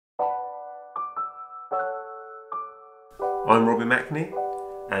I'm Robin Mackney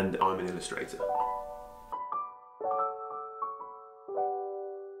and I'm an illustrator.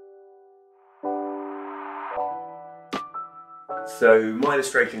 So my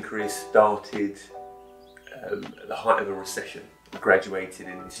illustration career started at the height of a recession. I graduated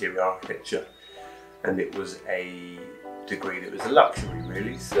in interior architecture and it was a degree that was a luxury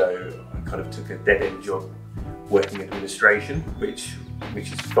really, so I kind of took a dead-end job working in administration, which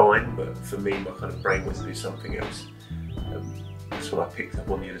is fine, but for me my kind of brain was to do something else. That's when I picked up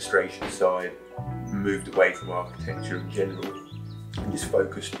on the illustration side, moved away from architecture in general and just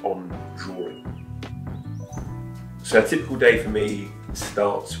focused on drawing. So a typical day for me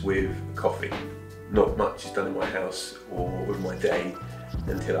starts with coffee. Not much is done in my house or with my day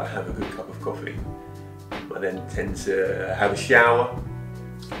until I have a good cup of coffee. I then tend to have a shower,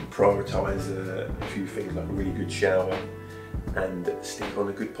 prioritise a few things like a really good shower and stick on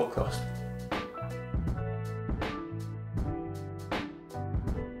a good podcast.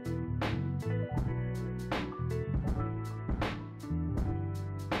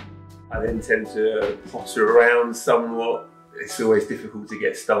 I then tend to potter around somewhat. It's always difficult to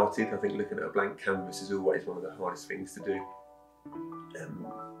get started. I think looking at a blank canvas is always one of the hardest things to do.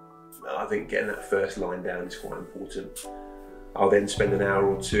 I think getting that first line down is quite important. I'll then spend an hour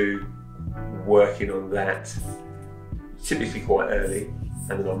or two working on that, typically quite early,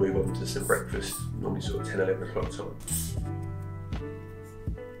 and then I'll move on to some breakfast, normally sort of 10, 11 o'clock time.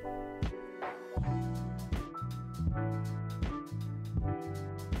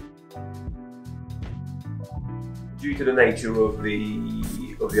 Due to the nature of the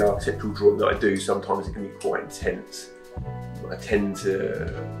architectural drawing that I do, sometimes it can be quite intense. I tend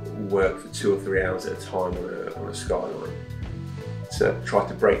to work for 2 or 3 hours at a time on a skyline. So I try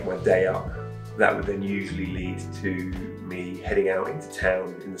to break my day up. That would then usually lead to me heading out into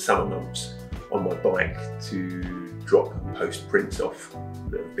town in the summer months on my bike to drop and post prints off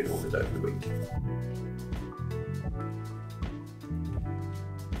that have been ordered over the week.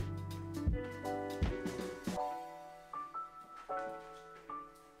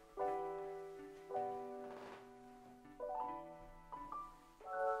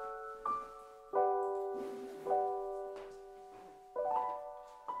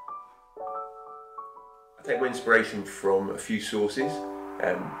 I take my inspiration from a few sources,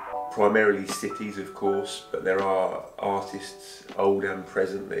 primarily cities of course, but there are artists, old and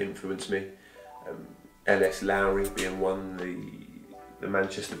present, that influence me. L.S. Lowry being one, the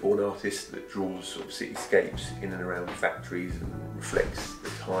Manchester-born artist that draws sort of cityscapes in and around factories and reflects the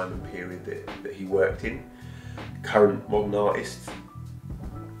time and period that he worked in. Current modern artists,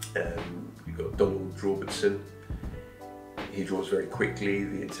 you've got Donald Robertson. He draws very quickly,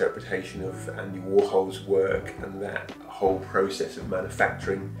 the interpretation of Andy Warhol's work and that whole process of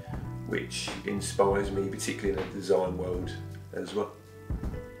manufacturing, which inspires me, particularly in the design world as well.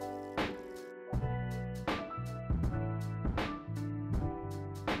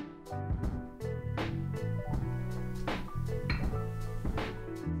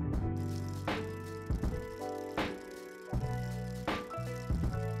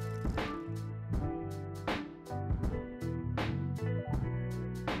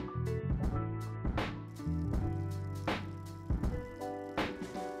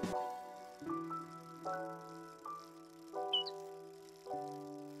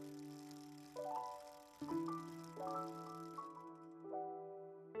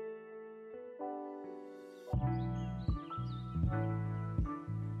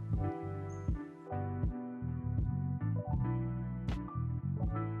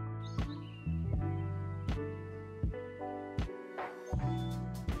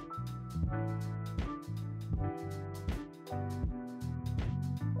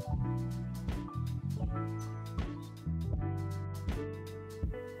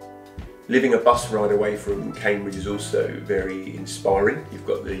 Living a bus ride away from Cambridge is also very inspiring. You've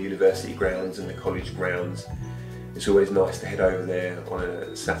got the university grounds and the college grounds. It's always nice to head over there on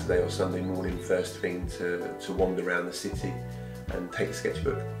a Saturday or Sunday morning first thing to wander around the city and take a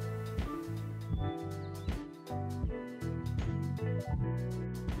sketchbook.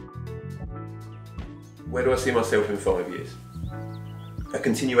 Where do I see myself in 5 years? A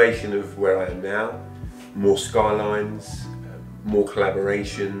continuation of where I am now, more skylines, more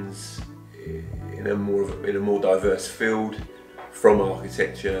collaborations, in a more diverse field, from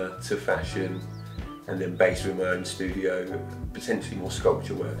architecture to fashion, and then based with my own studio, potentially more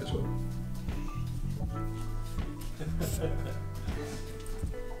sculpture work as well.